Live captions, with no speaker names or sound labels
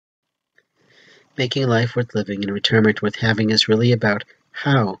Making life worth living and retirement worth having is really about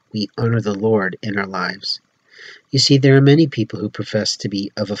how we honor the Lord in our lives. You see, there are many people who profess to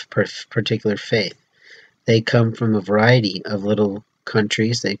be of a particular faith. They come from a variety of little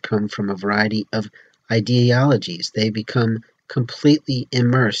countries. They come from a variety of ideologies. They become completely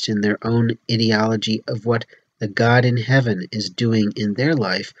immersed in their own ideology of what the God in heaven is doing in their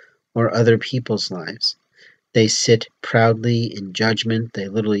life or other people's lives. They sit proudly in judgment. They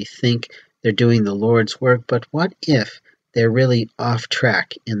literally think they're doing the Lord's work, but what if they're really off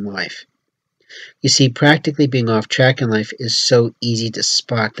track in life? You see, practically being off track in life is so easy to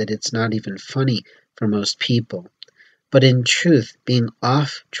spot that it's not even funny for most people. But in truth, being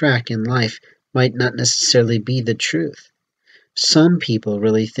off track in life might not necessarily be the truth. Some people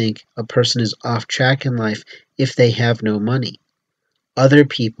really think a person is off track in life if they have no money. Other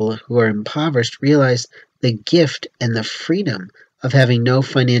people who are impoverished realize the gift and the freedom of having no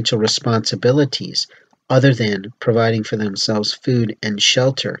financial responsibilities other than providing for themselves food and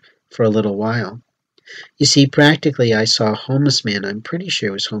shelter for a little while. You see, practically I saw a homeless man, I'm pretty sure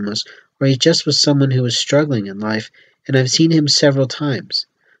he was homeless, or he just was someone who was struggling in life, and I've seen him several times.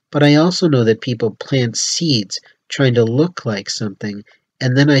 But I also know that people plant seeds trying to look like something,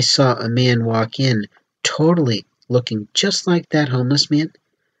 and then I saw a man walk in totally looking just like that homeless man,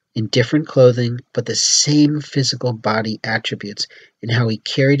 in different clothing, but the same physical body attributes in how he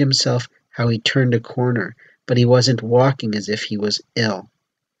carried himself, how he turned a corner, but he wasn't walking as if he was ill.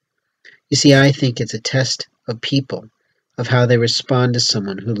 You see, I think it's a test of people, of how they respond to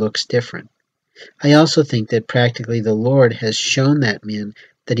someone who looks different. I also think that practically the Lord has shown that man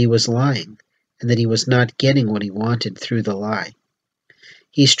that he was lying, and that he was not getting what he wanted through the lie.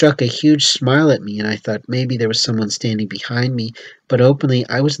 He struck a huge smile at me, and I thought maybe there was someone standing behind me, but openly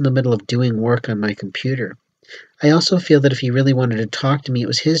I was in the middle of doing work on my computer. I also feel that if he really wanted to talk to me, it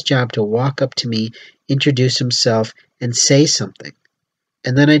was his job to walk up to me, introduce himself, and say something.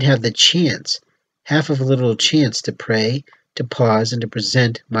 And then I'd have the chance, half of a little chance to pray, to pause, and to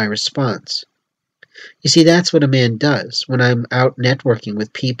present my response. You see, that's what a man does. When I'm out networking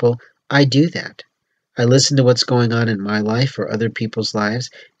with people, I do that. I listen to what's going on in my life or other people's lives,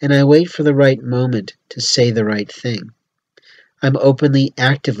 and I wait for the right moment to say the right thing. I'm openly,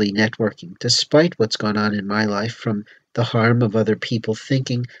 actively networking, despite what's gone on in my life, from the harm of other people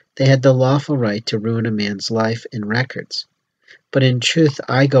thinking they had the lawful right to ruin a man's life and records. But in truth,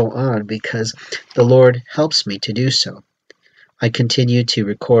 I go on because the Lord helps me to do so. I continue to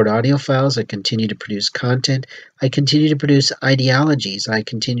record audio files. I continue to produce content. I continue to produce ideologies. I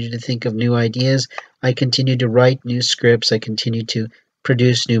continue to think of new ideas. I continue to write new scripts. I continue to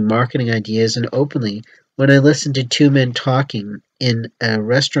produce new marketing ideas. And openly, when I listened to two men talking in a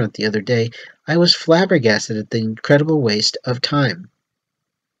restaurant the other day, I was flabbergasted at the incredible waste of time.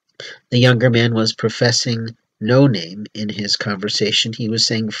 The younger man was professing no name in his conversation. He was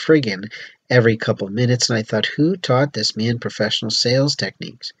saying friggin' every couple minutes, and I thought, who taught this man professional sales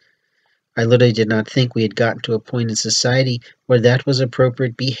techniques? I literally did not think we had gotten to a point in society where that was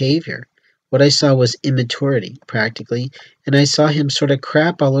appropriate behavior. What I saw was immaturity, practically, and I saw him sort of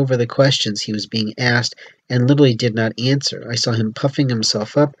crap all over the questions he was being asked and literally did not answer. I saw him puffing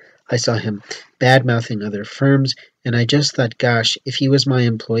himself up. I saw him bad-mouthing other firms, and I just thought, gosh, if he was my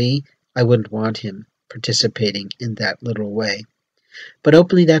employee, I wouldn't want him participating in that literal way. But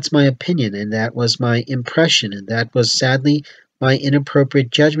openly, that's my opinion, and that was my impression, and that was sadly my inappropriate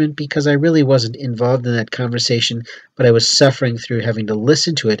judgment because I really wasn't involved in that conversation, but I was suffering through having to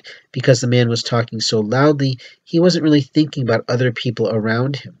listen to it because the man was talking so loudly, he wasn't really thinking about other people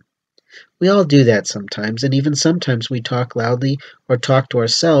around him. We all do that sometimes, and even sometimes we talk loudly or talk to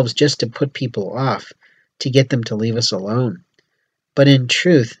ourselves just to put people off, to get them to leave us alone. But in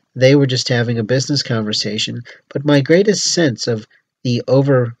truth, they were just having a business conversation, but my greatest sense of the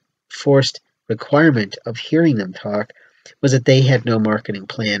over-forced requirement of hearing them talk was that they had no marketing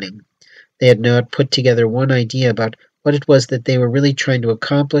planning. They had not put together one idea about what it was that they were really trying to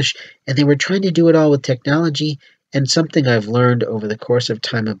accomplish, and they were trying to do it all with technology, and something I've learned over the course of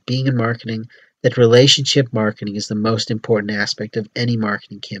time of being in marketing, that relationship marketing is the most important aspect of any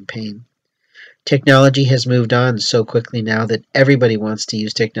marketing campaign. Technology has moved on so quickly now that everybody wants to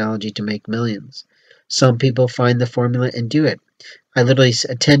use technology to make millions. Some people find the formula and do it. I literally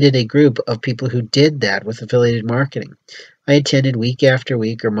attended a group of people who did that with affiliated marketing. I attended week after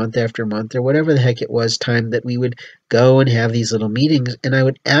week or month after month or whatever the heck it was time that we would go and have these little meetings, and I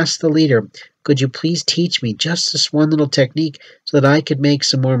would ask the leader, could you please teach me just this one little technique so that I could make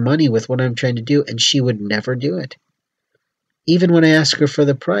some more money with what I'm trying to do, and she would never do it. Even when I asked her for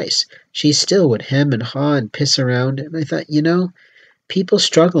the price, she still would hem and haw and piss around, and I thought, people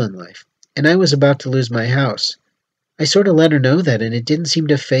struggle in life. and I was about to lose my house. I sort of let her know that, and it didn't seem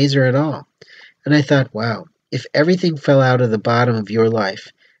to faze her at all. And I thought, wow, if everything fell out of the bottom of your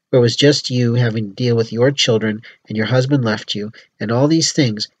life, where it was just you having to deal with your children and your husband left you and all these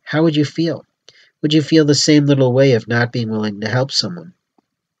things, how would you feel? Would you feel the same little way of not being willing to help someone?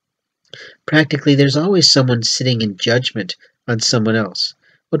 Practically, there's always someone sitting in judgment on someone else.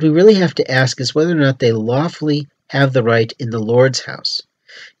 What we really have to ask is whether or not they lawfully have the right in the Lord's house.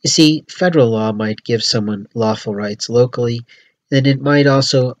 You see, federal law might give someone lawful rights locally, then it might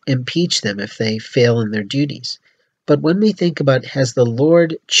also impeach them if they fail in their duties. But when we think about has the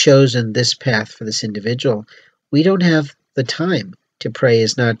Lord chosen this path for this individual, we don't have the time to pray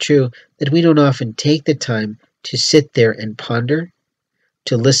is not true, that we don't often take the time to sit there and ponder,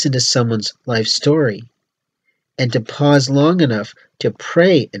 to listen to someone's life story, and to pause long enough to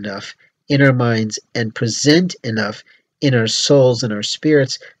pray enough in our minds and present enough in our souls and our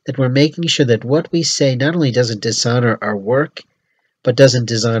spirits that we're making sure that what we say not only doesn't dishonor our work, but doesn't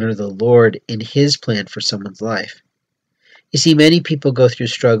dishonor the Lord in His plan for someone's life. You see, many people go through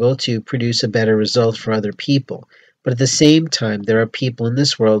struggle to produce a better result for other people, but at the same time, there are people in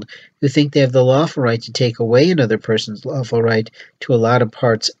this world who think they have the lawful right to take away another person's lawful right to a lot of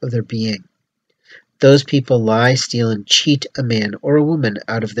parts of their being. Those people lie, steal, and cheat a man or a woman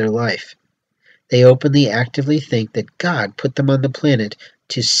out of their life. They openly, actively think that God put them on the planet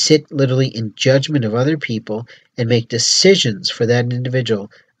to sit literally in judgment of other people and make decisions for that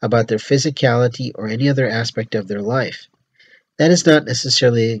individual about their physicality or any other aspect of their life. That is not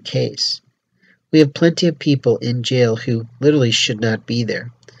necessarily the case. We have plenty of people in jail who literally should not be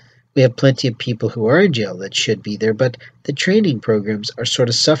there. We have plenty of people who are in jail that should be there, but the training programs are sort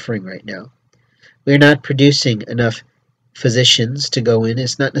of suffering right now. We are not producing enough physicians to go in.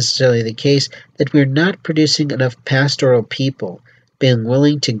 It's not necessarily the case that we're not producing enough pastoral people being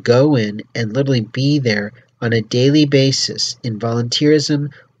willing to go in and literally be there on a daily basis in volunteerism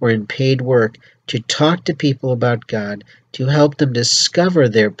or in paid work to talk to people about God, to help them discover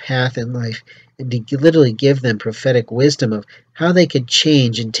their path in life, and to literally give them prophetic wisdom of how they could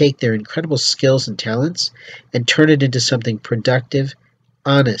change and take their incredible skills and talents and turn it into something productive,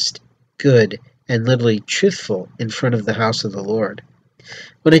 honest, good, and literally truthful in front of the house of the Lord.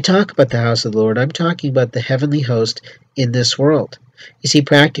 When I talk about the house of the Lord, I'm talking about the heavenly host in this world. You see,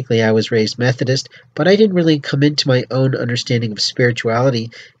 practically I was raised Methodist, but I didn't really come into my own understanding of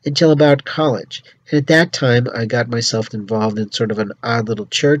spirituality until about college. And at that time, I got myself involved in sort of an odd little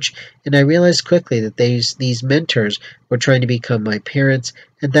church, and I realized quickly that these mentors were trying to become my parents,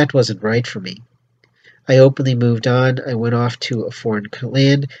 and that wasn't right for me. I openly moved on. I went off to a foreign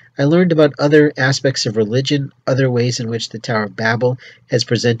land. I learned about other aspects of religion, other ways in which the Tower of Babel has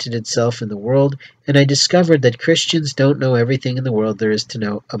presented itself in the world, and I discovered that Christians don't know everything in the world there is to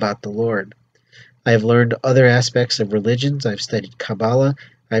know about the Lord. I have learned other aspects of religions. I've studied Kabbalah.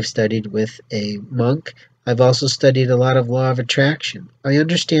 I've studied with a monk. I've also studied a lot of law of attraction. I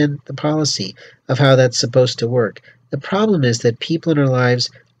understand the policy of how that's supposed to work. The problem is that people in our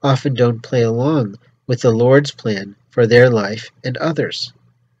lives often don't play along with the Lord's plan for their life and others.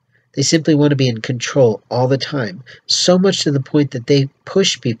 They simply want to be in control all the time, so much to the point that they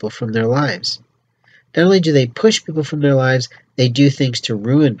push people from their lives. Not only do they push people from their lives, they do things to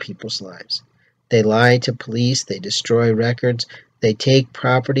ruin people's lives. They lie to police, they destroy records, they take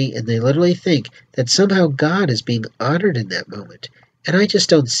property, and they literally think that somehow God is being honored in that moment. And I just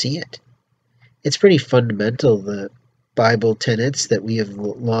don't see it. It's pretty fundamental, the Bible tenets that we have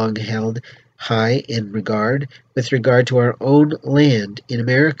long held high in regard with regard to our own land in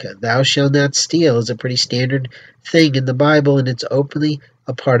America. Thou shalt not steal is a pretty standard thing in the Bible, and it's openly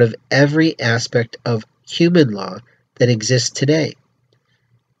a part of every aspect of human law that exists today.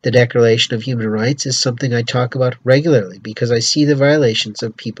 The Declaration of Human Rights is something I talk about regularly because I see the violations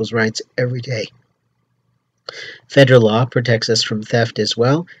of people's rights every day. Federal law protects us from theft as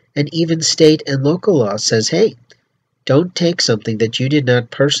well, and even state and local law says, hey, don't take something that you did not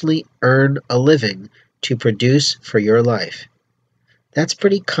personally earn a living to produce for your life. That's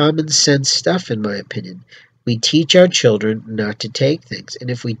pretty common sense stuff, in my opinion. We teach our children not to take things, and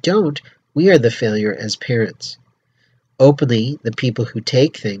if we don't, we are the failure as parents. Openly, the people who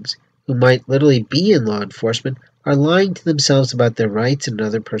take things, who might literally be in law enforcement, are lying to themselves about their rights in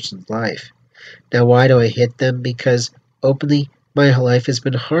another person's life. Now, why do I hit them? Because openly, my whole life has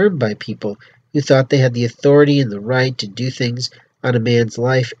been harmed by people who thought they had the authority and the right to do things on a man's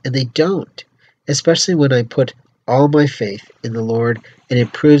life, and they don't, especially when I put all my faith in the Lord, and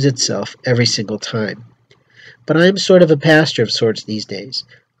it proves itself every single time. But I'm sort of a pastor of sorts these days.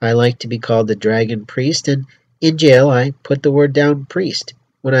 I like to be called the dragon priest, and in jail I put the word down priest.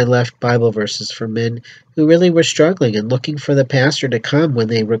 when I left Bible verses for men who really were struggling and looking for the pastor to come when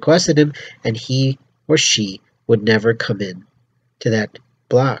they requested him, and he or she would never come in to that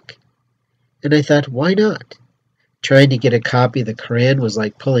block. And I thought, why not? Trying to get a copy of the Quran was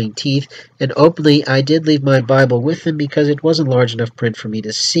like pulling teeth, and openly I did leave my Bible with them because it wasn't large enough print for me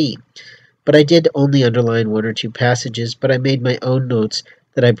to see. But I did only underline one or two passages, but I made my own notes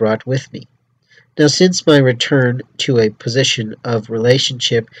that I brought with me. Now, since my return to a position of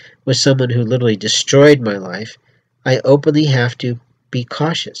relationship with someone who literally destroyed my life, I openly have to be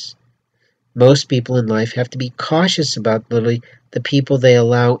cautious. Most people in life have to be cautious about literally the people they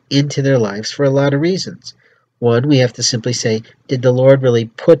allow into their lives for a lot of reasons. One, we have to simply say, did the Lord really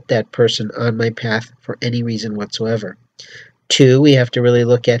put that person on my path for any reason whatsoever? Two, we have to really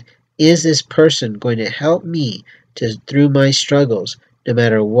look at, is this person going to help me through my struggles, no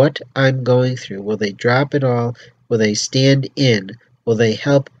matter what I'm going through? Will they drop it all? Will they stand in? Will they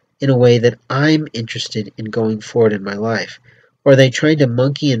help in a way that I'm interested in going forward in my life? Or are they trying to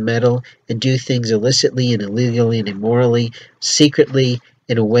monkey and meddle and do things illicitly and illegally and immorally, secretly,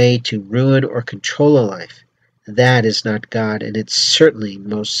 in a way to ruin or control a life? That is not God, and it's certainly,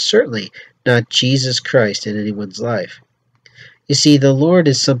 most certainly, not Jesus Christ in anyone's life. You see, the Lord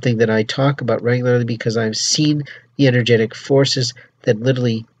is something that I talk about regularly because I've seen the energetic forces that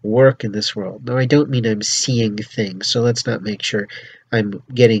literally work in this world. Now, I don't mean I'm seeing things, so let's not make sure I'm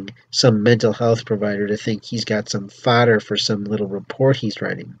getting some mental health provider to think he's got some fodder for some little report he's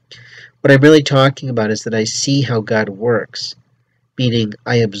writing. What I'm really talking about is that I see how God works, meaning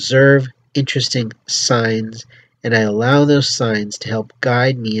I observe interesting signs and I allow those signs to help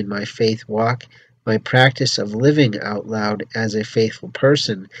guide me in my faith walk, my practice of living out loud as a faithful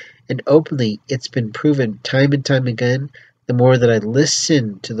person, and openly it's been proven time and time again, the more that I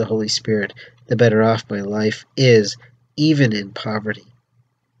listen to the Holy Spirit, the better off my life is, even in poverty.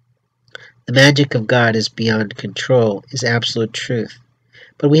 The magic of God is beyond control, is absolute truth.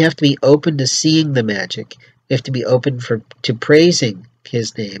 But we have to be open to seeing the magic. We have to be open to praising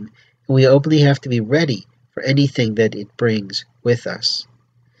His name, and we openly have to be ready for anything that it brings with us.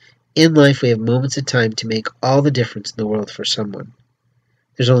 In life, we have moments of time to make all the difference in the world for someone.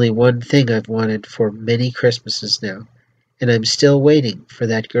 There's only one thing I've wanted for many Christmases now, and I'm still waiting for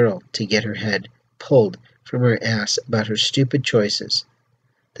that girl to get her head pulled from her ass about her stupid choices.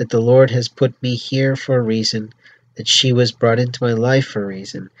 That the Lord has put me here for a reason, that she was brought into my life for a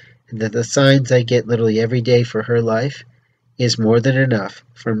reason, and that the signs I get literally every day for her life is more than enough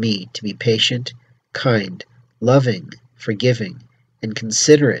for me to be patient, kind, loving, forgiving, and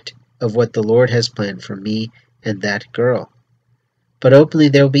considerate of what the Lord has planned for me and that girl. But openly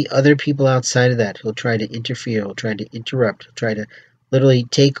there will be other people outside of that who'll try to interfere, who'll try to interrupt, who'll try to literally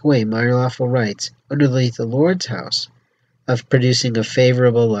take away my lawful rights underneath the Lord's house of producing a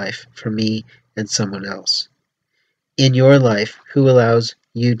favorable life for me and someone else. In your life, who allows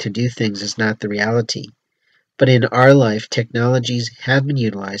you to do things is not the reality. But in our life, technologies have been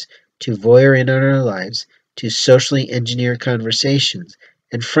utilized to voyeur in on our lives, to socially engineer conversations,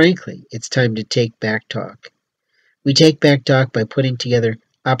 and frankly, it's time to take back talk. We take back talk by putting together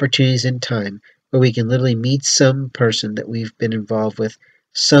opportunities in time where we can literally meet some person that we've been involved with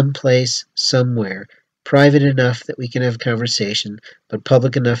someplace, somewhere, private enough that we can have a conversation, but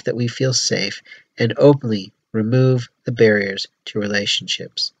public enough that we feel safe, and openly remove the barriers to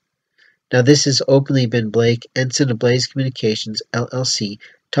relationships. Now, this has openly been Blake Ensign of Blaze Communications LLC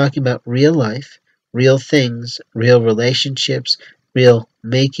talking about real life, real things, real relationships, real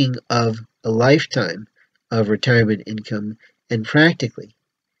making of a lifetime of retirement income, and practically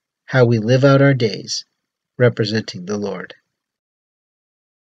how we live out our days representing the Lord.